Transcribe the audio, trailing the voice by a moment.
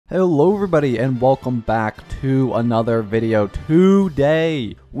Hello everybody and welcome back to another video.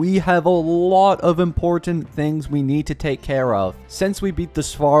 Today we have a lot of important things we need to take care of. Since we beat the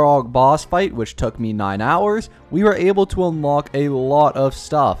Svarog boss fight, which took me 9 hours, we were able to unlock a lot of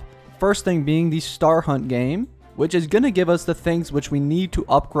stuff. First thing being the Star Hunt game, which is going to give us the things which we need to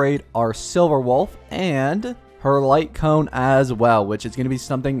upgrade our Silverwolf and her light cone as well, which is going to be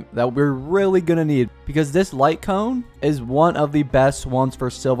something that we're really going to need because this light cone is one of the best ones for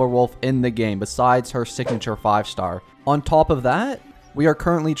Silverwolf in the game besides her signature 5-star. On top of that, we are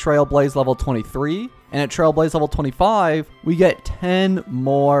currently Trailblaze level 23, and at Trailblaze level 25, we get 10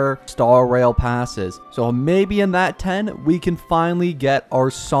 more Star Rail passes. So maybe in that 10, we can finally get our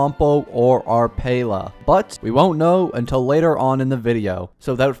Sampo or our Pela. But we won't know until later on in the video.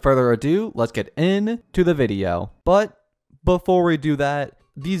 So without further ado, let's get into the video. But before we do that,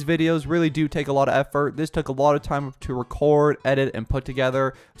 these videos really do take a lot of effort. This took a lot of time to record, edit, and put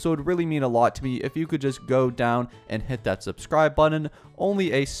together. So it would really mean a lot to me if you could just go down and hit that subscribe button.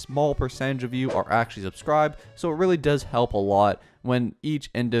 Only a small percentage of you are actually subscribed. So it really does help a lot when each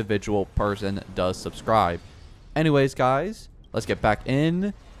individual person does subscribe. Anyways, guys, let's get back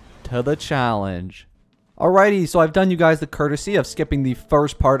in to the challenge. Alrighty, so I've done you guys the courtesy of skipping the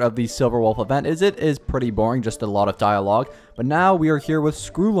first part of the Silverwolf event, as it is pretty boring, just a lot of dialogue. But now we are here with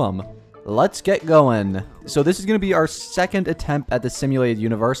Screwlum. Let's get going. So this is going to be our second attempt at the simulated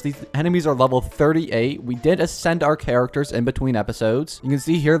universe. These enemies are level 38. We did ascend our characters in between episodes. You can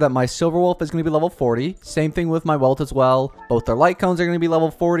see here that my Silverwolf is going to be level 40. Same thing with my Welt as well. Both their light cones are going to be level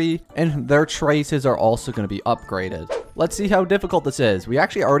 40, and their traces are also going to be upgraded. Let's see how difficult this is. We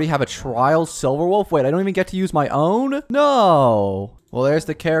actually already have a trial Silverwolf. Wait, I don't even get to use my own? No. Well, there's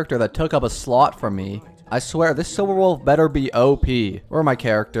the character that took up a slot from me. I swear, this Silverwolf better be OP. Where are my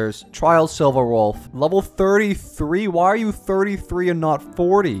characters? Trial Silverwolf. Level 33? Why are you 33 and not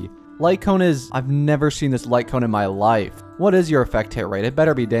 40? Light cone is... I've never seen this light cone in my life. What is your effect hit rate? It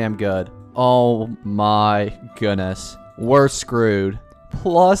better be damn good. Oh my goodness. We're screwed.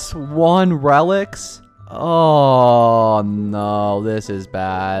 +1 relics? Oh no, this is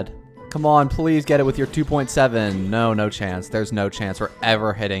bad. Come on, please get it with your 2.7. No chance. There's no chance we're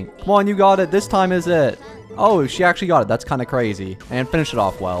ever hitting. Come on, you got it. This time is it. Oh, she actually got it. That's kind of crazy. And finish it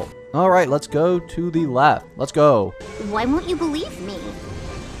off well. All right, let's go to the left. Let's go. Why won't you believe me?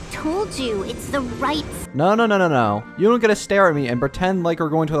 Told you, it's the right... No. You don't get to stare at me and pretend like we're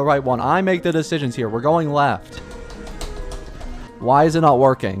going to the right one. I make the decisions here. We're going left. Why is it not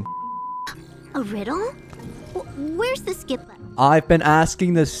working? A riddle? Where's the skip button? I've been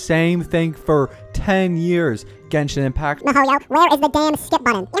asking the same thing for 10 years. Genshin Impact. Mahoyo, where is the damn skip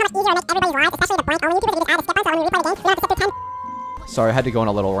button? You know how much easier it makes everybody's lives, especially the blind only YouTubers, if you just add a skip button so when we replay the game, we don't have to sit through 10. Sorry, I had to go on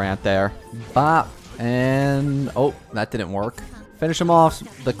a little rant there. Bop. And... oh, that didn't work. Finish him off,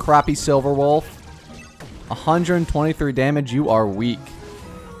 the crappy Silverwolf. 123 damage, you are weak.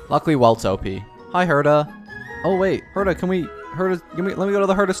 Luckily, Welt's OP. Hi, Herda. Oh, wait. Herda, can we... Herda, let me go to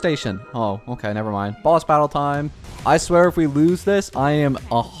the Herda station. Oh, okay, never mind. Boss battle time. I swear if we lose this, I am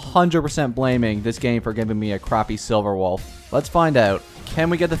 100% blaming this game for giving me a crappy Silverwolf. Let's find out. Can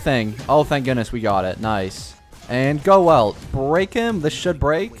we get the thing? Oh, thank goodness we got it. Nice. And go Welt. Break him. This should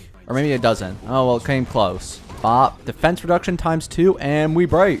break. Or maybe it doesn't. Oh, well, it came close. Bop. Defense reduction ×2, and we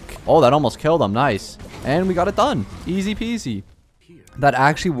break. Oh, that almost killed him. Nice. And we got it done. Easy peasy. That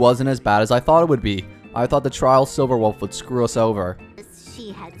actually wasn't as bad as I thought it would be. I thought the trial Silverwolf would screw us over.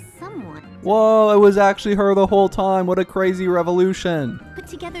 She had someone. Whoa, it was actually her the whole time. What a crazy revolution. Put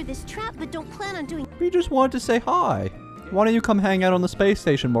together this trap, but don't plan on doing... We just wanted to say hi. Why don't you come hang out on the space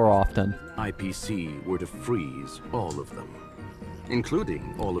station more often? IPC were to freeze all of them,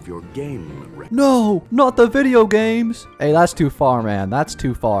 including all of your game records. No, not the video games. Hey, that's too far, man. That's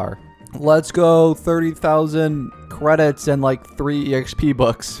too far. Let's go 30,000 credits and like 3 EXP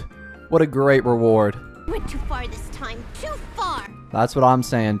books. What a great reward. Went too far this time. Too far. That's what I'm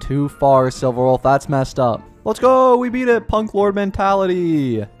saying. Too far, Silverwolf. That's messed up. Let's go. We beat it. Punk Lord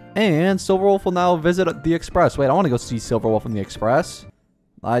mentality. And Silverwolf will now visit the Express. Wait, I want to go see Silverwolf in the Express.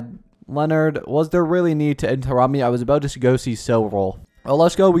 Leonard, was there really need to interrupt me? I was about to go see Silverwolf. Oh,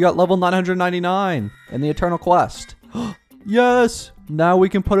 let's go. We got level 999 in the Eternal Quest. Yes. Now we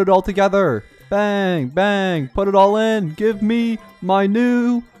can put it all together. Bang, bang. Put it all in. Give me my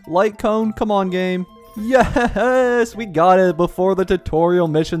new light cone. Come on, game. Yes, we got it before the tutorial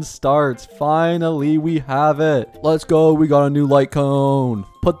mission starts. Finally, we have it. Let's go. We got a new light cone.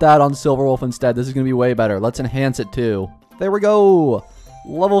 Put that on Silverwolf instead. This is going to be way better. Let's enhance it too. There we go.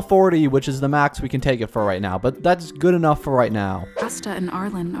 Level 40, which is the max we can take it for right now, but that's good enough for right now. Asta and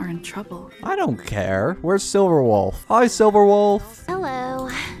Arlen are in trouble. I don't care. Where's Silverwolf? Hi, Silverwolf. Hello.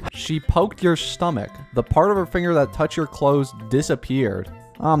 She poked your stomach. The part of her finger that touched your clothes disappeared.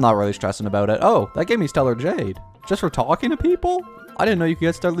 I'm not really stressing about it. Oh, that gave me Stellar Jade. Just for talking to people? I didn't know you could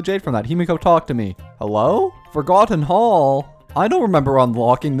get Stellar Jade from that. Himiko, talk to me. Hello? Forgotten Hall? I don't remember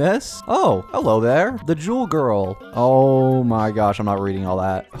unlocking this. Oh, hello there. The Jewel Girl. Oh my gosh, I'm not reading all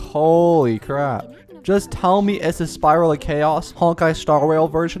that. Holy crap. Just tell me it's a Spiral of Chaos Honkai Star Rail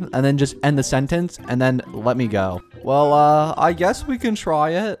version and then just end the sentence and then let me go. Well, I guess we can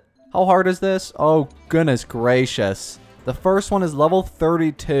try it. How hard is this? Oh, goodness gracious. The first one is level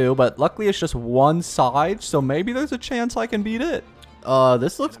 32, but luckily it's just one side, so maybe there's a chance I can beat it.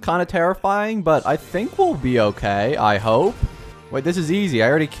 This looks kind of terrifying, but I think we'll be okay, I hope. Wait, this is easy. I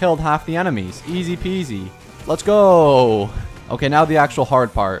already killed half the enemies. Easy peasy. Let's go. Okay, now the actual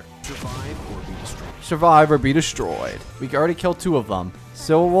hard part. Survive or be destroyed. Survive or be destroyed. We already killed 2 of them.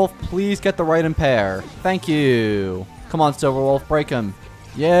 Silverwolf, please get the right impair. Thank you. Come on, Silverwolf, break him.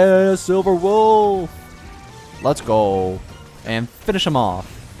 Yeah, Silverwolf. Let's go. And finish him off.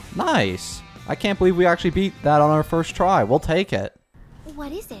 Nice. I can't believe we actually beat that on our first try. We'll take it.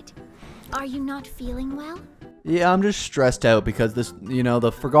 What is it? Are you not feeling well? Yeah, I'm just stressed out because this, you know,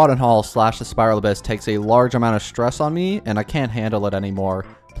 the Forgotten Hall / the Spiral Abyss takes a large amount of stress on me and I can't handle it anymore.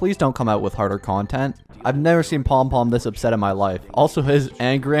 Please don't come out with harder content. I've never seen Pom Pom this upset in my life. Also, his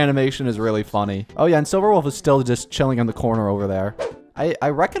angry animation is really funny. Oh yeah, and Silverwolf is still just chilling in the corner over there. I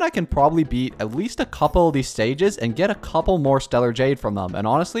reckon I can probably beat at least a couple of these stages and get a couple more Stellar Jade from them. And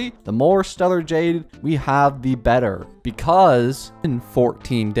honestly, the more Stellar Jade we have, the better. Because in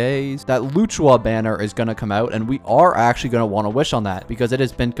 14 days, that Luchua banner is going to come out. And we are actually going to want to wish on that. Because it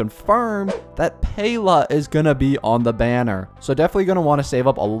has been confirmed that Pela is going to be on the banner. So definitely going to want to save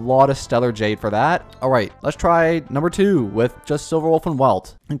up a lot of Stellar Jade for that. Alright, let's try number 2 with just Silverwolf and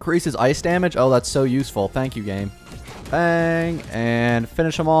Welt. Increases ice damage. Oh, that's so useful. Thank you, game. Bang, and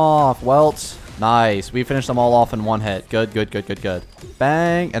finish them off. Welt, nice. We finished them all off in one hit. Good, good, good, good, good.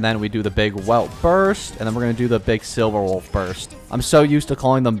 Bang, and then we do the big Welt burst, and then we're going to do the big Silverwolf burst. I'm so used to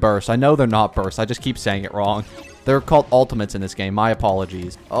calling them bursts. I know they're not bursts. I just keep saying it wrong. They're called ultimates in this game. My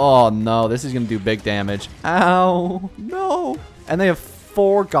apologies. Oh, no. This is going to do big damage. Ow. No. And they have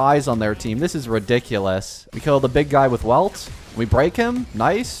 4 guys on their team. This is ridiculous. We kill the big guy with Welt. We break him.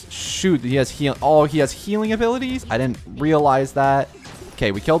 Nice. Shoot, he has heal. Oh, he has healing abilities. I didn't realize that.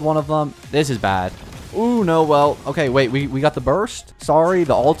 Okay, we killed one of them. This is bad. Ooh, no, well. Okay, wait, we got the burst. Sorry,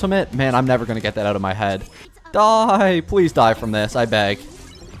 the ultimate. Man, I'm never going to get that out of my head. Die. Please die from this. I beg.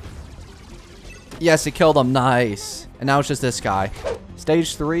 Yes, it killed him. Nice. And now it's just this guy.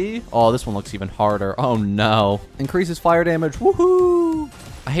 Stage 3. Oh, this one looks even harder. Oh, no. Increases fire damage. Woohoo.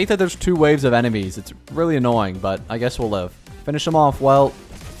 I hate that there's 2 waves of enemies. It's really annoying, but I guess we'll live. Finish them off. Well,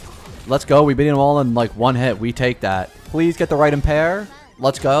 let's go. We beat them all in like 1 hit. We take that. Please get the right impair.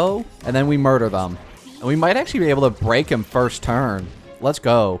 Let's go. And then we murder them. And we might actually be able to break him first turn. Let's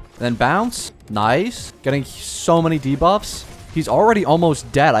go. And then bounce. Nice. Getting so many debuffs. He's already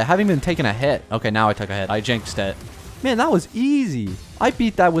almost dead. I haven't even taken a hit. Okay, now I took a hit. I jinxed it. Man, that was easy. I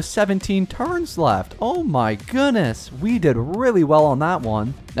beat that with 17 turns left. Oh my goodness. We did really well on that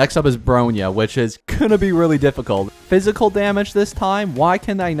one. Next up is Bronya, which is gonna be really difficult. Physical damage this time. Why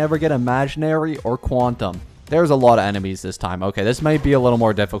can I never get imaginary or quantum? There's a lot of enemies this time. Okay, this may be a little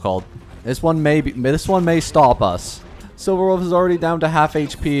more difficult. This one may stop us. Silverwolf is already down to half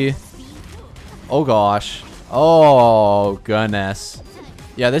HP. Oh gosh. Oh goodness.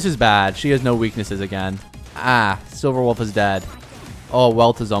 Yeah, this is bad. She has no weaknesses again. Ah, Silverwolf is dead. Oh,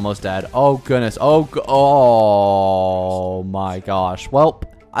 Welt is almost dead. Oh, goodness. Oh my gosh. Well,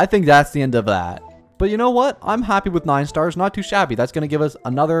 I think that's the end of that. But you know what? I'm happy with 9 stars. Not too shabby. That's going to give us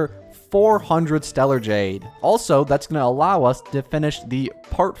another 400 Stellar Jade. Also, that's going to allow us to finish the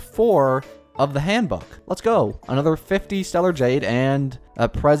part 4 of the handbook. Let's go. Another 50 Stellar Jade and a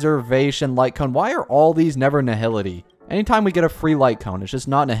Preservation Light Cone. Why are all these never Nihility? Anytime we get a free light cone, it's just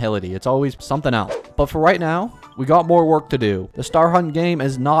not Nihility. It's always something else. But for right now, we got more work to do. The Star Hunt game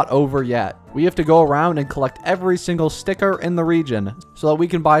is not over yet. We have to go around and collect every single sticker in the region so that we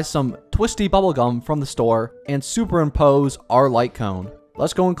can buy some twisty bubblegum from the store and superimpose our light cone.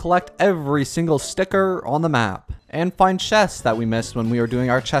 Let's go and collect every single sticker on the map and find chests that we missed when we were doing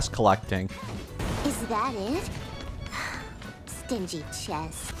our chest collecting. Is that it? Stingy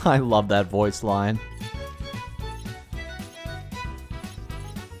chest. I love that voice line.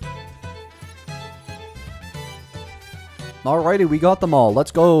 Alrighty, we got them all. Let's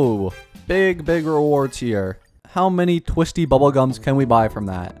go. Big rewards here. How many twisty bubblegums can we buy from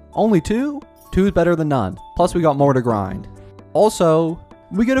that? Only 2? 2 is better than none. Plus, we got more to grind. Also,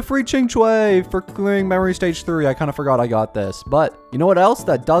 We get a free Ching Chui for clearing Memory Stage 3. I kind of forgot I got this. But you know what else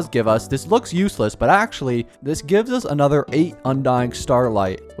that does give us? This looks useless, but actually, this gives us another 8 Undying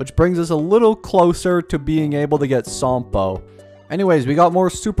Starlight, which brings us a little closer to being able to get Sampo. Anyways, we got more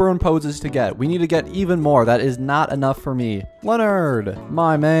superimposes to get. We need to get even more. That is not enough for me. Leonard,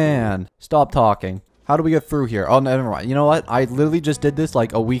 my man. Stop talking. How do we get through here? Oh, never mind. You know what? I literally just did this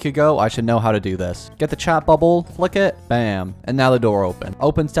like a week ago. I should know how to do this. Get the chat bubble, flick it, bam. And now the door open.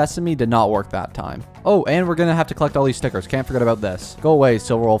 Open Sesame did not work that time. Oh, and we're gonna have to collect all these stickers. Can't forget about this. Go away,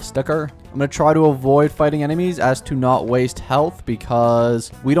 Silverwolf sticker. I'm gonna try to avoid fighting enemies as to not waste health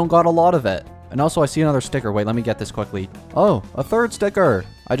because we don't got a lot of it. And also I see another sticker. Wait, let me get this quickly. Oh, a third sticker.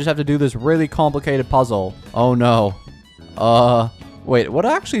 I just have to do this really complicated puzzle. Oh no. Wait, what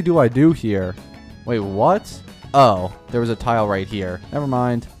actually do I do here? Wait, what? Oh, there was a tile right here. Never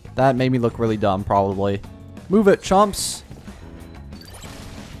mind. That made me look really dumb, probably. Move it, chumps.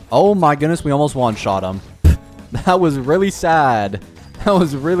 Oh my goodness, we almost one-shot him. That was really sad. That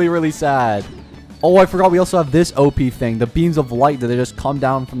was really, really sad. Oh, I forgot we also have this OP thing. The beams of light that they just come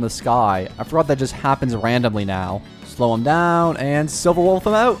down from the sky. I forgot that just happens randomly now. Slow him down and Silverwolf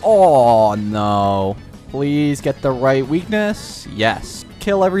him out. Oh, no. Please get the right weakness. Yes.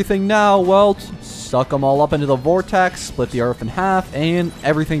 Kill everything now, Welt. Suck them all up into the vortex, split the earth in half, and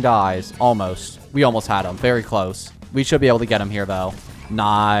everything dies. Almost. We almost had him. Very close. We should be able to get him here, though.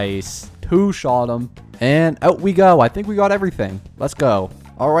 Nice. Two-shot him. And out we go. I think we got everything. Let's go.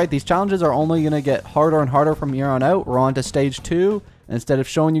 Alright, these challenges are only going to get harder and harder from here on out. We're on to stage 2. Instead of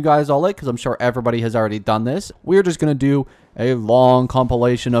showing you guys all it, because I'm sure everybody has already done this, we're just going to do a long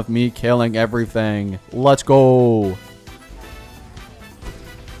compilation of me killing everything. Let's go.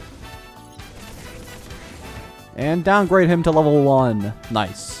 And downgrade him to level 1.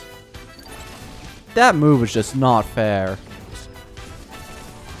 Nice. That move is just not fair.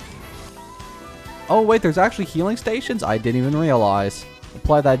 Oh wait, there's actually healing stations? I didn't even realize.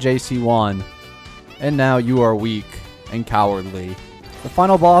 Apply that JC1. And now you are weak and cowardly. The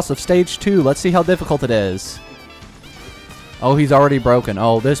final boss of stage 2. Let's see how difficult it is. Oh, he's already broken.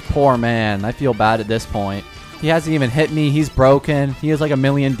 Oh, this poor man. I feel bad at this point. He hasn't even hit me. He's broken. He has like a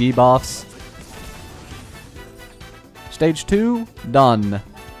million debuffs. Stage 2, done.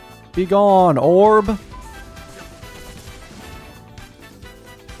 Be gone, orb.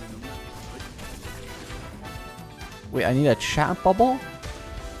 Wait, I need a chat bubble?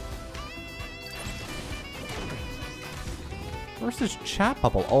 Where's this chat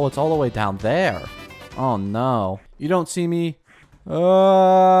bubble? Oh, it's all the way down there. Oh, no. You don't see me? Leave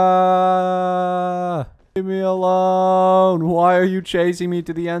me alone. Why are you chasing me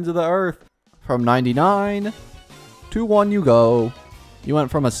to the ends of the earth? From 99... to 1 you go. You went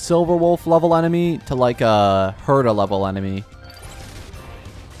from a Silverwolf level enemy to like a Herda level enemy.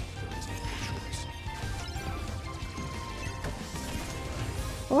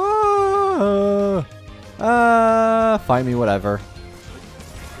 Fight me, whatever.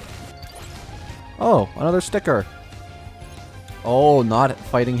 Oh, another sticker. Oh, not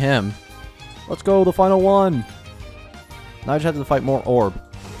fighting him. Let's go, the final one. Now I just have to fight more orb.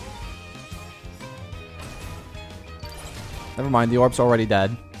 Never mind, the orb's already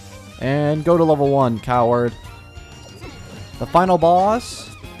dead. And go to level 1, coward. The final boss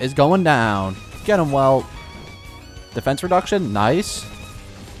is going down. Get him, Welt. Defense reduction, nice.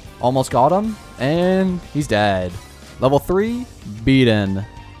 Almost got him, and he's dead. Level 3, beaten.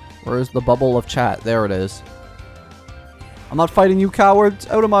 Where's the bubble of chat? There it is. I'm not fighting you, cowards.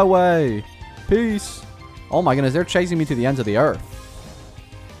 Out of my way. Peace. Oh my goodness, they're chasing me to the ends of the earth.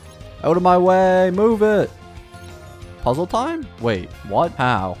 Out of my way. Move it. Puzzle time? Wait, what?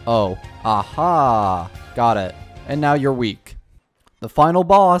 How? Oh. Aha. Got it. And now you're weak. The final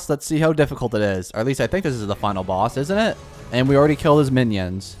boss. Let's see how difficult it is. Or at least I think this is the final boss, isn't it? And we already killed his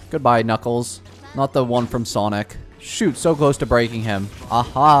minions. Goodbye, Knuckles. Not the one from Sonic. Shoot, so close to breaking him.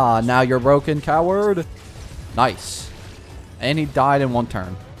 Aha. Now you're broken, coward. Nice. And he died in 1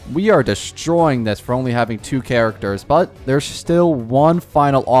 turn. We are destroying this for only having 2 characters, but there's still one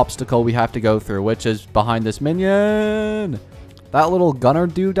final obstacle we have to go through, which is behind this minion. That little gunner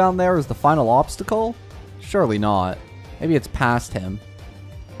dude down there is the final obstacle? Surely not. Maybe it's past him.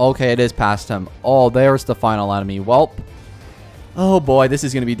 Okay, it is past him. Oh, there's the final enemy. Welp. Oh boy, this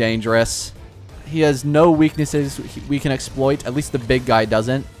is going to be dangerous. He has no weaknesses we can exploit. At least the big guy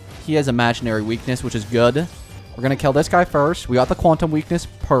doesn't. He has imaginary weakness, which is good. We're going to kill this guy first. We got the quantum weakness.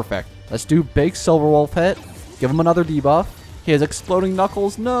 Perfect. Let's do big Silverwolf hit. Give him another debuff. He has exploding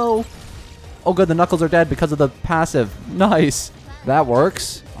knuckles. No. Oh, good. The knuckles are dead because of the passive. Nice. That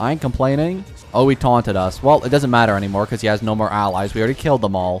works. I ain't complaining. Oh, he taunted us. Well, it doesn't matter anymore because he has no more allies. We already killed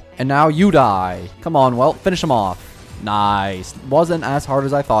them all. And now you die. Come on, Welt. Finish him off. Nice. Wasn't as hard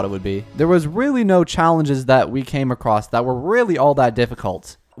as I thought it would be. There was really no challenges that we came across that were really all that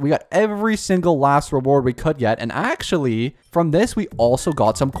difficult. We got every single last reward we could get. And actually, from this, we also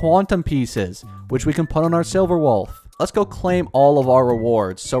got some quantum pieces, which we can put on our Silverwolf. Let's go claim all of our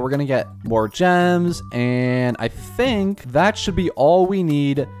rewards. So we're going to get more gems. And I think that should be all we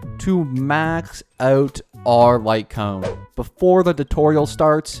need to max out our light cone. Before the tutorial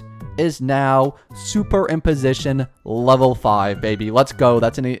starts, is now superimposition level 5, baby. Let's go.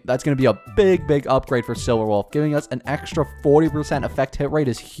 That's going to be a big upgrade for Silverwolf. Giving us an extra 40% effect hit rate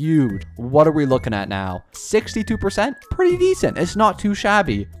is huge. What are we looking at now? 62%? Pretty decent. It's not too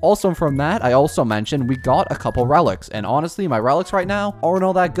shabby. Also from that, I also mentioned we got a couple relics. And honestly, my relics right now aren't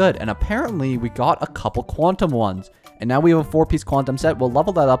all that good. And apparently we got a couple quantum ones. And now we have a 4-piece quantum set. We'll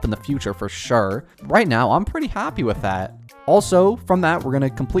level that up in the future for sure. Right now, I'm pretty happy with that. Also, from that, we're going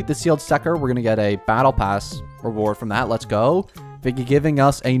to complete the sealed sector. We're going to get a battle pass reward from that. Let's go. Vicky giving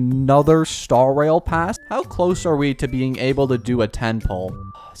us another Star Rail pass. How close are we to being able to do a 10 pull?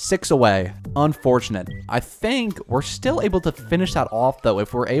 6 away. Unfortunate. I think we're still able to finish that off, though,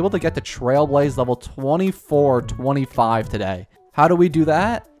 if we're able to get to Trailblaze level 24, 25 today. How do we do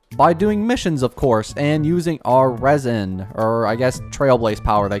that? By doing missions, of course, and using our resin, or I guess Trailblaze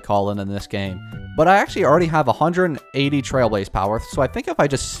power they call it in this game. But I actually already have 180 Trailblaze power, so I think if I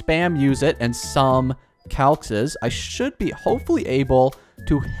just spam use it and some calxes, I should be hopefully able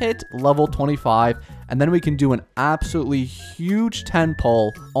to hit level 25, and then we can do an absolutely huge 10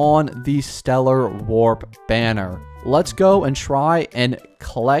 pull on the Stellar Warp banner. Let's go and try and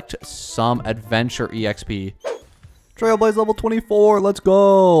collect some adventure EXP. Trailblaze level 24, let's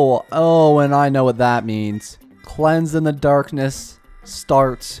go. Oh, and I know what that means. Cleanse in the Darkness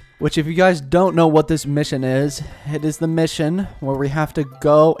starts. Which, if you guys don't know what this mission is, it is the mission where we have to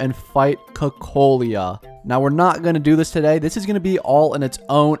go and fight Cocolia. Now, we're not going to do this today. This is going to be all in its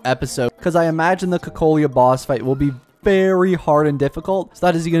own episode, because I imagine the Cocolia boss fight will be very hard and difficult. So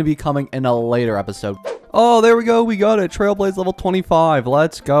that is going to be coming in a later episode. Oh, there we go. We got it. Trailblaze level 25.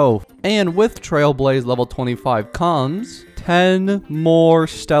 Let's go. And with Trailblaze level 25 comes 10 more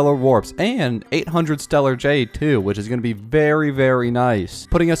Stellar Warps and 800 Stellar Jade too, which is going to be very nice.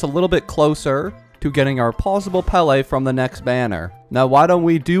 Putting us a little bit closer to getting our possible pela from the next banner. Now, why don't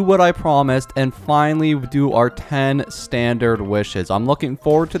we do what I promised and finally do our 10 standard wishes? I'm looking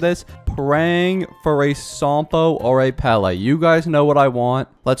forward to this. Praying for a Sampo or a pela. You guys know what I want.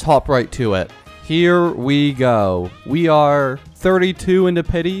 Let's hop right to it. Here we go. We are 32 into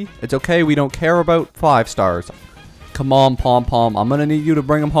pity. It's okay. We don't care about 5 stars. Come on, Pom Pom. I'm going to need you to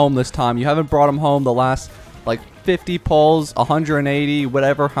bring him home this time. You haven't brought him home the last, like, 50 pulls, 180,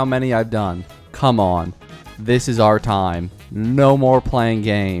 whatever, how many I've done. Come on. This is our time. No more playing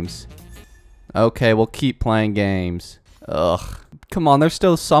games. Okay, we'll keep playing games. Ugh. Come on, there's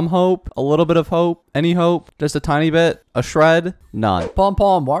still some hope. A little bit of hope. Any hope? Just a tiny bit? A shred? None. Pom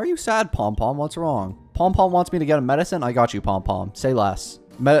Pom, why are you sad, Pom Pom? What's wrong? Pom Pom wants me to get a medicine? I got you, Pom Pom. Say less.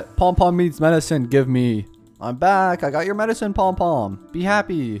 Pom Pom needs medicine. Give me. I'm back. I got your medicine, Pom Pom. Be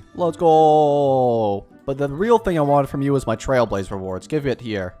happy. Let's go. But the real thing I wanted from you is my Trailblaze rewards. Give it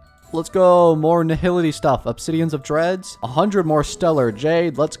here. Let's go. More Nihility stuff. Obsidians of Dreads. 100 more Stellar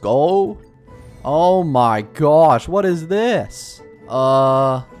Jade. Let's go. Oh my gosh. What is this?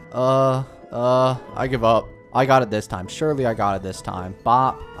 I give up. I got it this time. Surely I got it this time.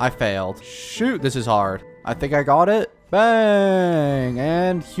 Bop. I failed. Shoot, this is hard. I think I got it. Bang.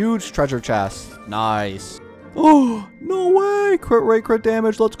 And huge treasure chest. Nice. Oh, no way. Crit rate, crit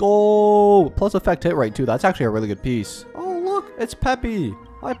damage. Let's go. Plus effect hit rate too. That's actually a really good piece. Oh, look. It's Peppy.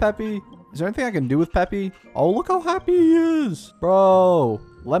 Hi, Peppy. Is there anything I can do with Peppy? Oh, look how happy he is. Bro,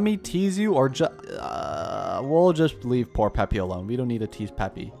 let me tease you or just... we'll just leave poor Peppy alone. We don't need to tease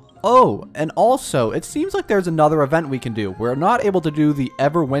Peppy. Oh, and also, it seems like there's another event we can do. We're not able to do the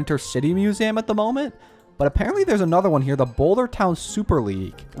Everwinter City Museum at the moment, but apparently there's another one here, the Boulder Town Super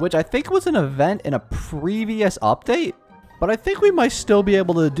League, which I think was an event in a previous update, but I think we might still be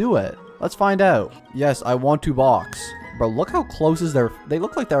able to do it. Let's find out. Yes, I want to box. Bro, look how close is their... They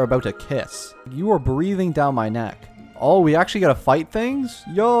look like they're about to kiss. You are breathing down my neck. Oh, we actually gotta fight things?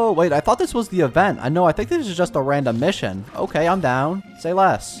 Yo, wait, I thought this was the event. I know, I think this is just a random mission. Okay, I'm down. Say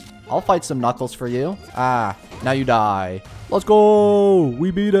less. I'll fight some Knuckles for you. Ah, now you die. Let's go. We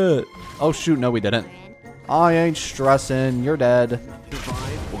beat it. Oh, shoot. No, we didn't. I ain't stressing. You're dead.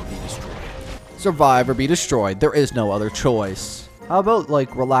 Survive or be destroyed. Survive or be destroyed. There is no other choice. How about,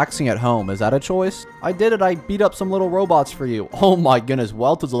 like, relaxing at home? Is that a choice? I did it. I beat up some little robots for you. Oh my goodness.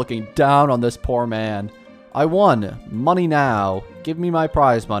 Welt is looking down on this poor man. I won. Money now. Give me my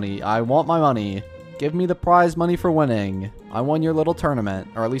prize money. I want my money. Give me the prize money for winning. I won your little tournament.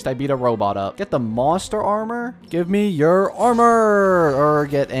 Or at least I beat a robot up. Get the monster armor? Give me your armor. Or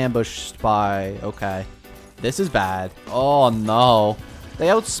get ambushed by... Okay. This is bad. Oh no. They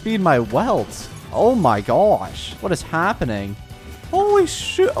outspeed my Welt. Oh my gosh. What is happening? Holy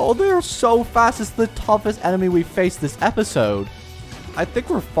shit. Oh, they're so fast. It's the toughest enemy we faced this episode. I think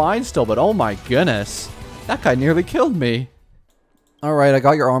we're fine still, but oh my goodness. That guy nearly killed me. Alright, I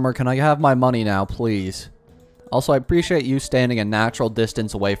got your armor. Can I have my money now, please? Also, I appreciate you standing a natural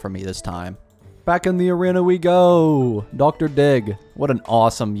distance away from me this time. Back in the arena we go. Dr. Dig. What an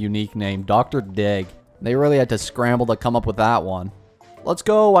awesome, unique name. Dr. Dig. They really had to scramble to come up with that one. Let's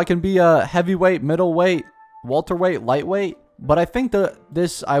go. I can be a heavyweight, middleweight, welterweight, lightweight. But I think that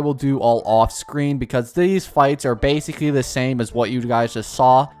this I will do all off screen because these fights are basically the same as what you guys just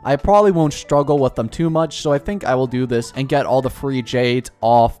saw. I probably won't struggle with them too much, so I think I will do this and get all the free jades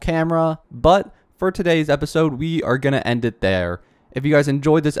off camera. But for today's episode, we are going to end it there. If you guys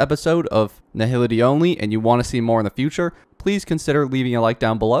enjoyed this episode of Nihility Only and you want to see more in the future, please consider leaving a like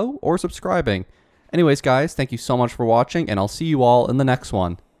down below or subscribing. Anyways, guys, thank you so much for watching, and I'll see you all in the next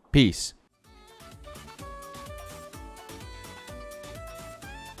one. Peace.